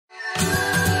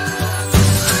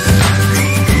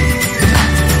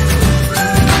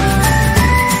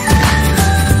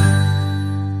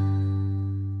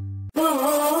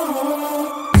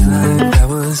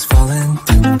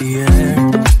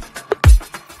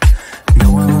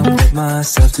force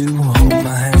myself to hold my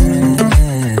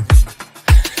hand.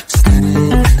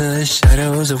 Standing in the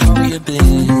shadows of where you've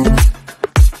been.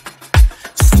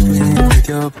 Sitting with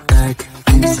your back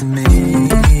facing me.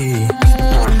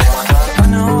 I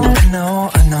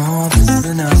know this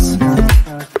isn't us.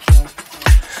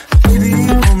 Baby,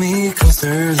 pull me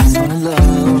closer, let's fall in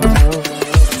love.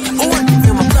 Oh, I can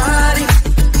feel my body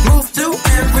move through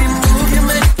every move you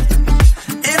make.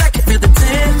 And I can feel the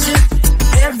tension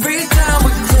every time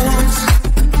we close.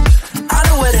 I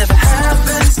know whatever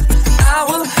happens, I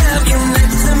will have you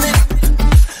next to me.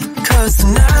 'Cause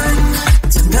tonight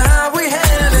we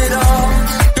have it all.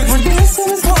 When this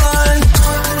is one,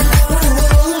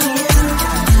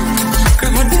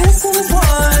 'cause when this is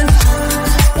one,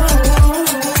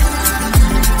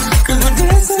 'cause when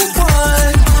this is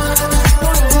one,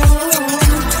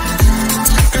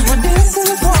 'cause when this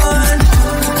is one.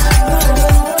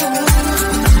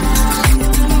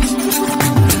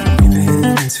 We've been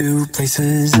in two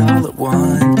places all at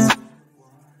once.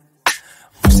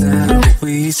 Wish that what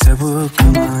we said would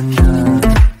come undone.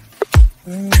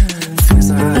 Feels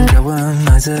like our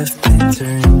minds have been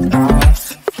turned off.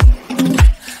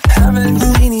 Haven't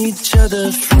seen each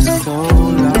other for so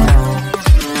long.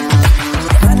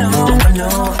 I know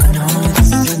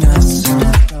this isn't us.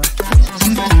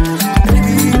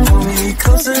 Baby, pull me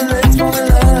closer, let's fall in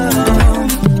love.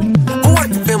 Oh, I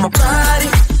can feel my body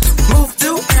move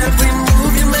through every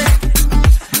move you make.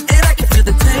 And I can feel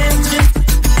the tension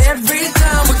every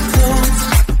time we close.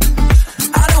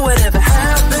 I know whatever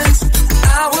happens,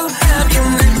 I will have you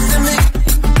next to me.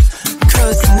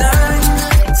 'Cause tonight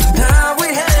we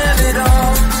have it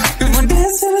all. 'Cause when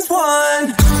this is one,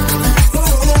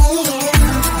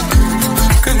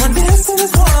 'cause when this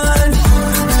is one,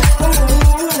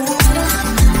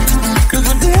 'cause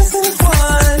when this is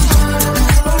one,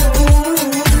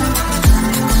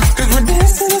 'cause when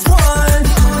this is one.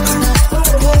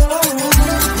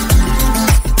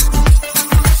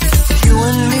 You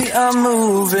and me are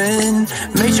moving,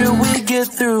 make sure we get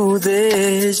through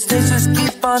this. Let's just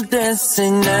keep on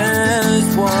dancing as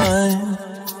one.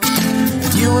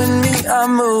 You and me are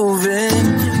moving,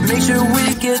 make sure we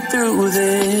get through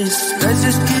this. Let's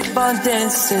just keep on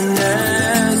dancing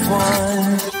as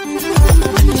one.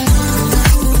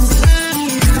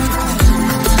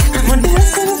 'Cause when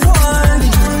this is one,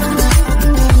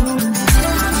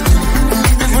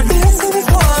 'cause when this is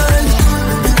one,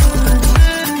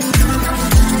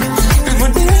 'cause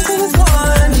when this is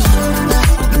one,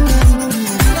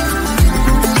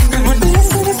 'cause when this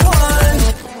is one.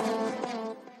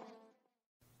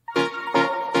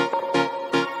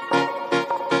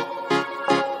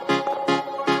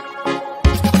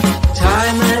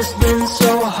 Time has been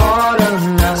so hard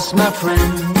on us, my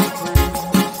friend.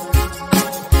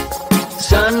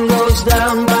 Sun goes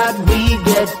down, but we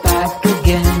get back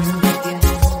again.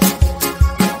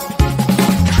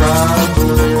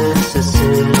 Trouble is a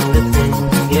silly thing,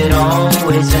 it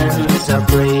always ends up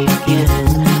breaking.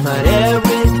 But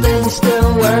everything still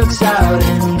works out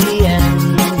in the end.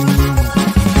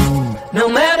 No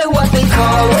matter what they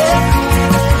call it,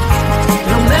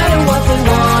 no matter what they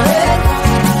want it,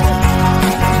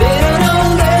 they don't know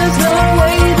there's no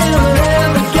way they'll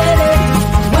ever get it.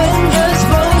 Wind just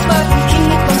blows, but we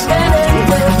keep on standing.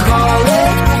 We're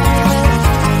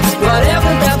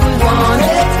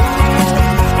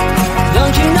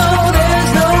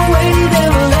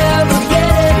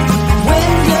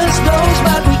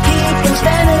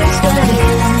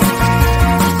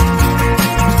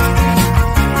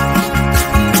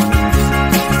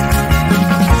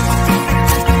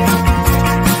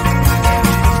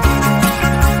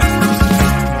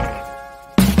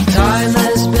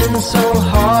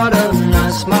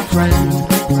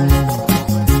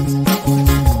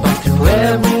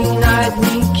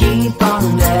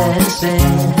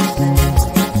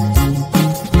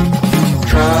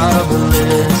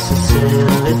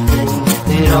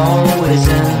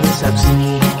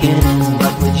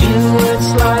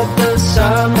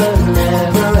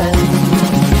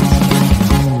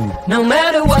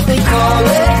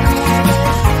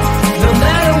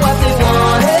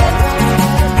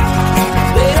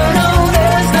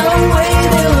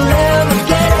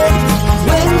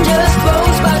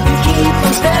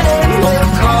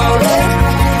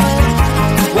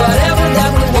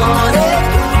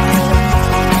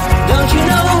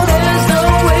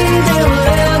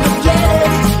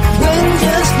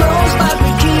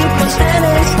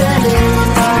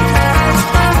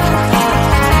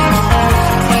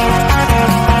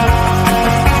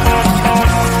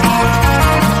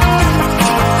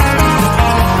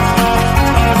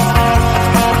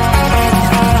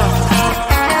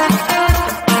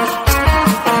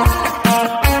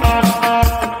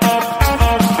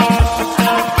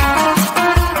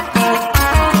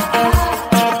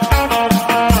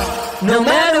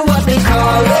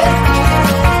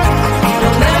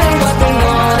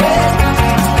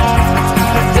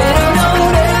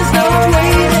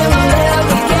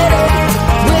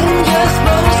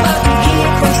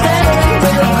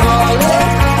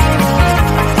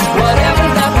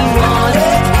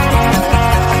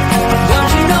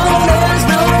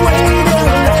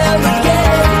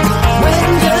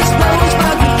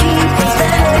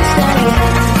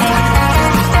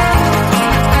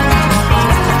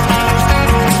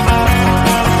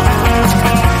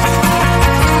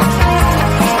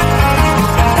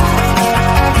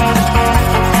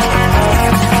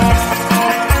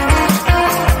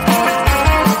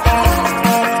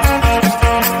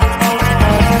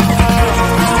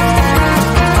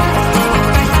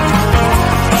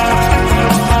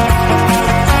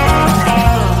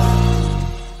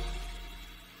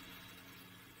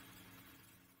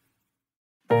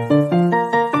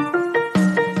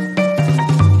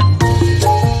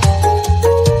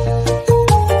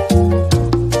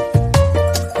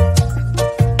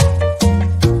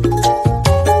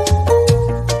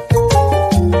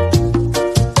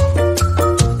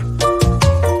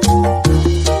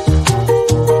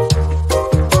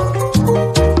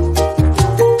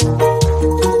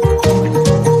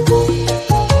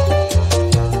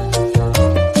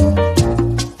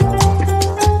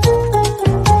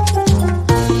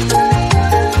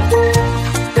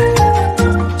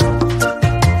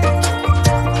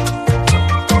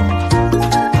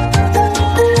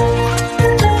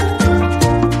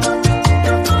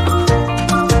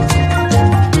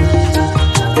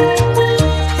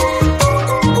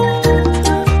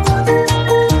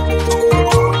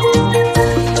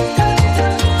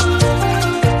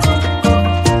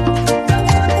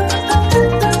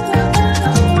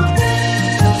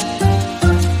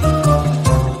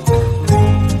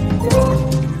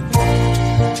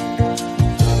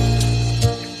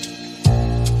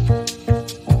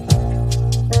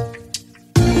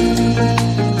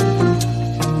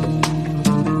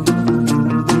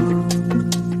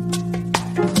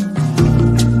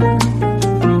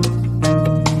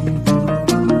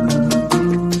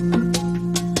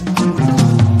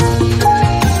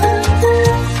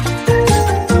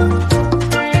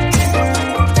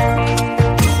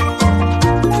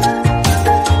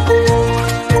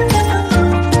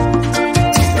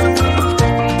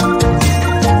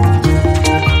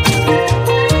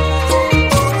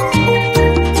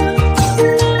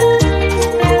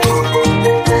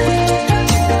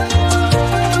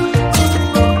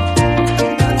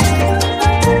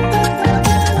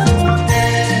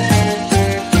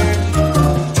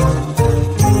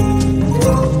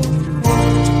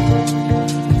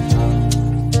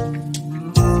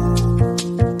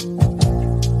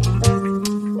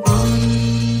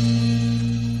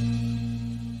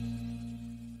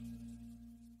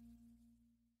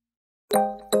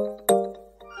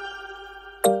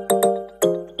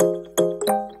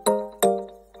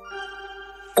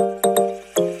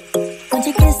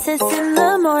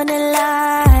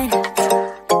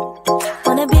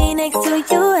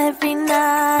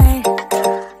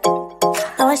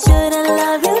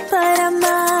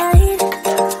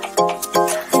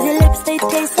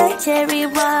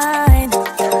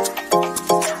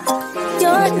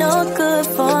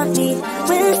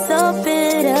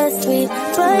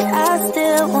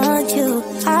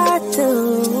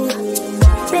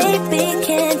Baby,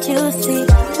 can't you see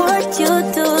what you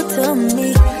do to me?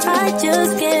 I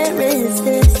just can't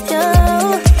resist you.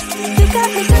 You got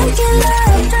me drunk in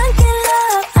love, I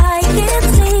can't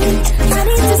sleep. I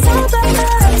need to sober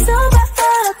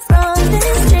up from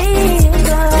this dream.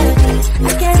 But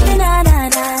I can't deny,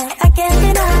 I can't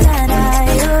deny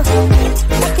you.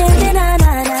 I can't deny,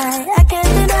 I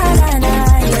can't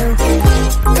deny you.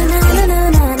 Na na na na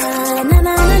na na na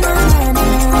na na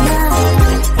na.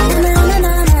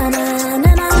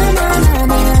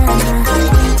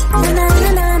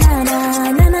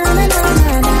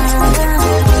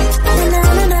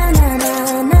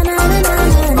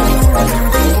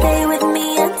 Stay with me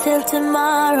until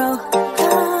tomorrow.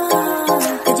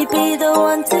 Could you be the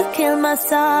one to kill my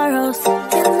sorrows?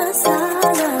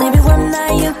 Maybe one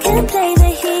night you can play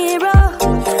the hero,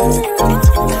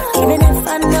 even if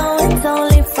I know it's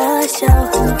only for show.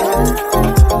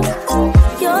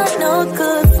 You're no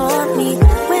good for me,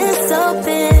 we're so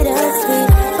bittersweet,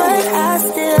 but I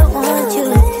still want you,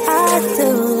 I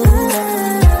do.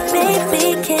 Baby,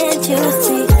 can't you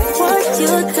see what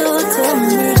you do to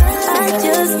me? I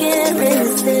just can't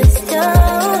resist you.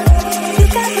 You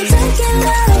got me drunk in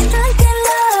love,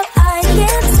 I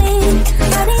can't sleep.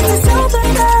 I need to sober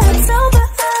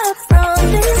up from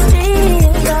this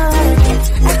dream. But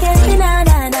I can't deny,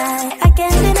 I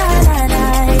can't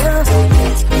deny you.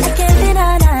 I can't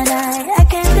deny, I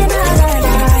can't deny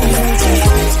you.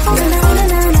 Na na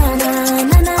na na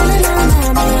na na na na na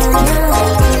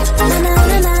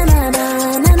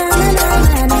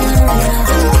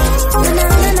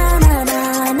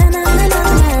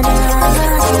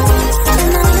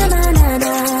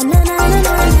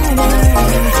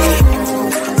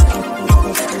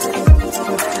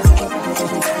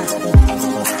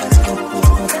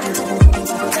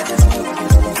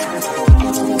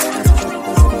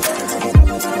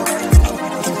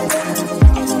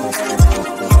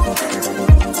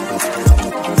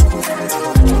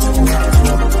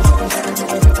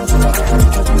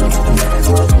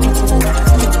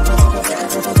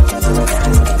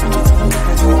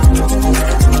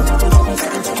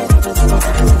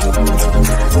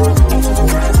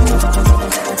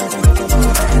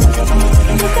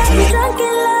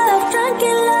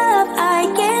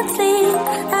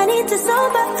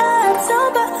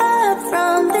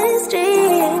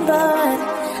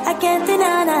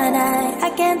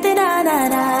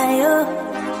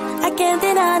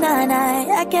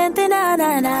I can't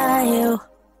deny you.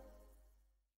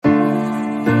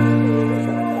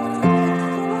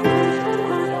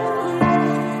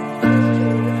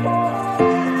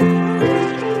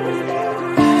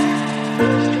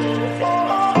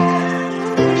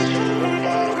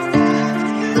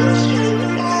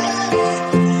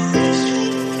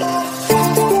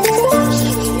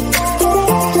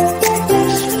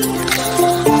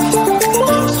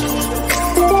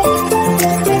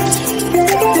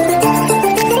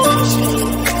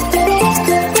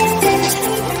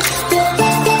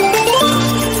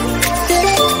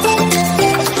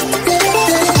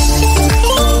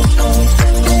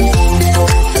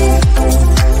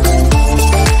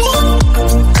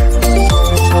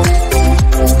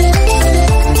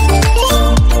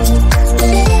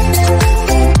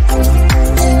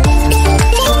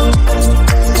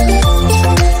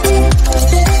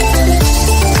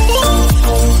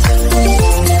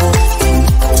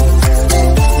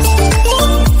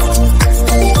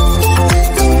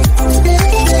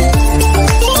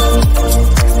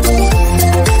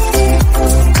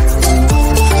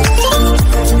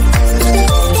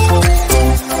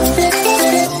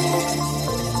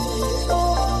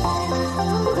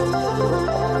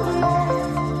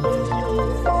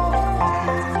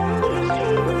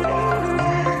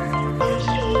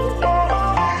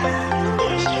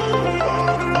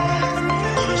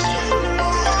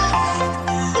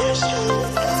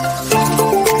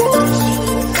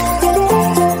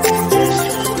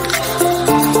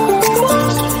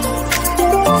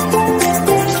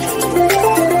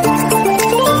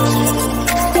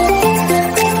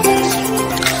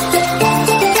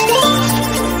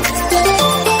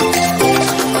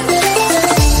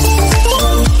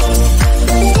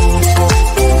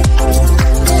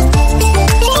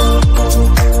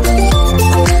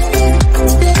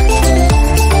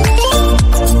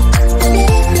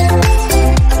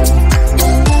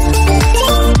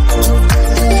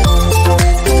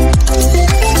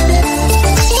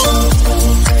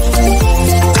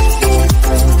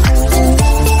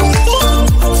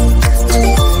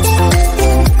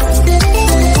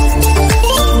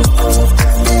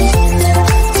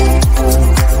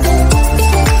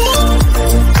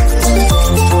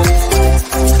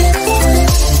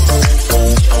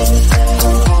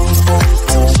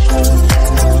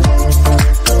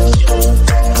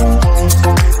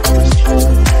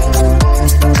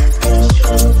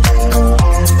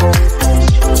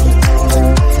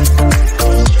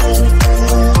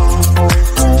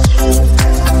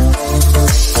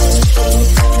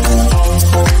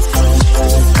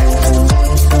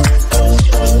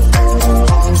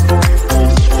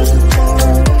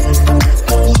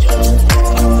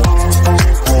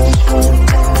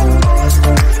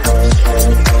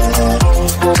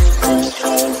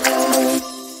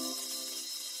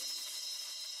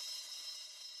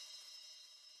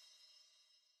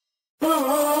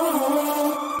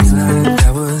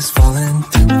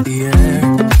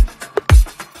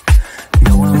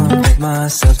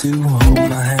 myself to hold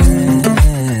my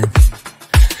hand.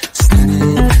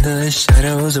 Standing in the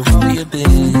shadows of where you've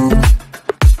been.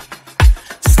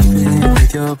 Sleeping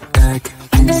with your back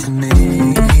facing me.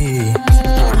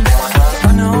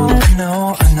 I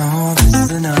know this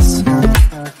isn't us.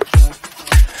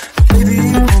 Baby,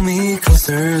 pull me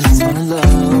closer, let's fall in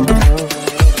love.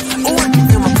 Oh, I can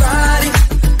feel my body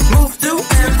move through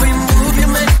every move you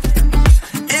make.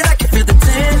 And I can feel the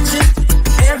tension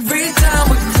every time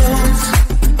we close.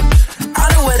 I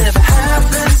know whatever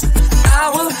happens, I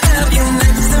will have you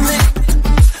next to me.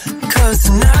 'Cause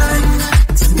tonight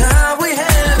we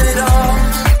have it all.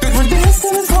 'Cause we're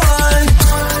dancing as one.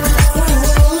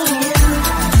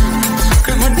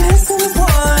 'Cause we're dancing as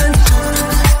one.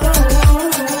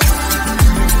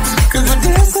 'Cause we're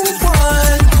dancing as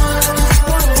one.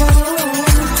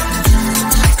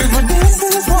 'Cause we're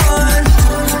dancing as one.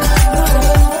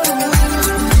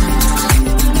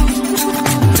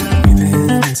 We've been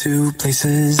in two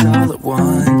places all at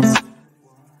once.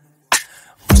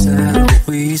 Was that what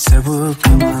we said would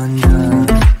come undone?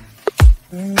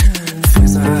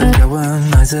 Feels like our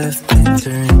minds have been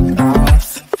turned off.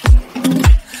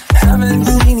 Haven't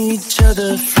seen each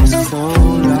other for so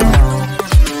long.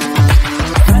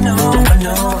 I know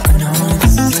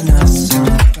this isn't us.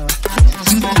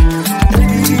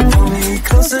 Baby, pull me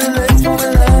closer, let's fall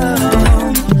in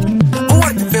love. Oh,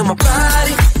 I can feel my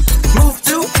body move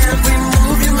through every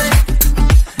move you make.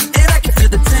 And I can feel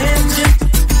the tension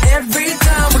every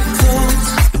time we close.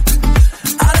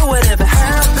 I know whatever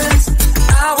happens,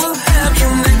 I will have you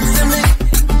next to me.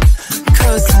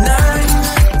 'Cause tonight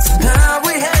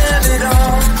we have it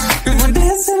all. 'Cause we're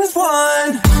dancing as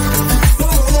one.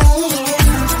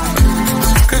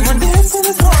 'Cause we're dancing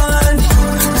as one.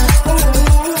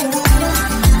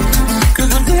 'Cause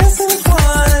we're dancing as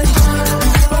one.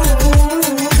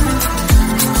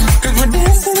 'Cause we're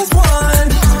dancing as one.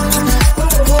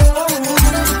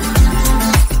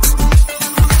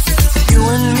 You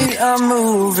and me are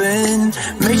moving.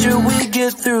 Make sure we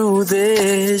get through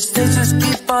this. Let's just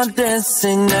keep on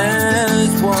dancing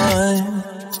as one.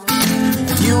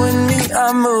 You and me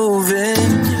are moving.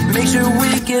 Make sure we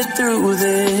get through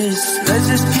this. Let's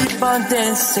just keep on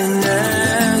dancing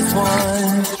as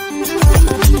one.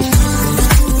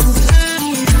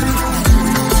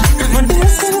 'Cause we're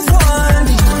dancing as one.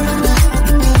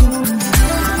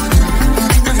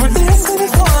 'Cause we're dancing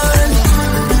as one.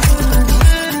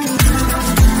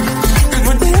 'Cause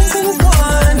we're dancing as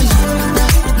one.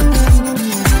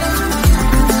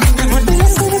 'Cause we're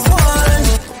dancing as one.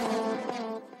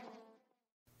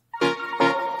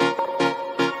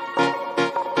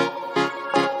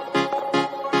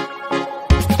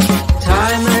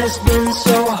 Time has been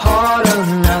so hard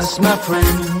on us, my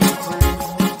friend.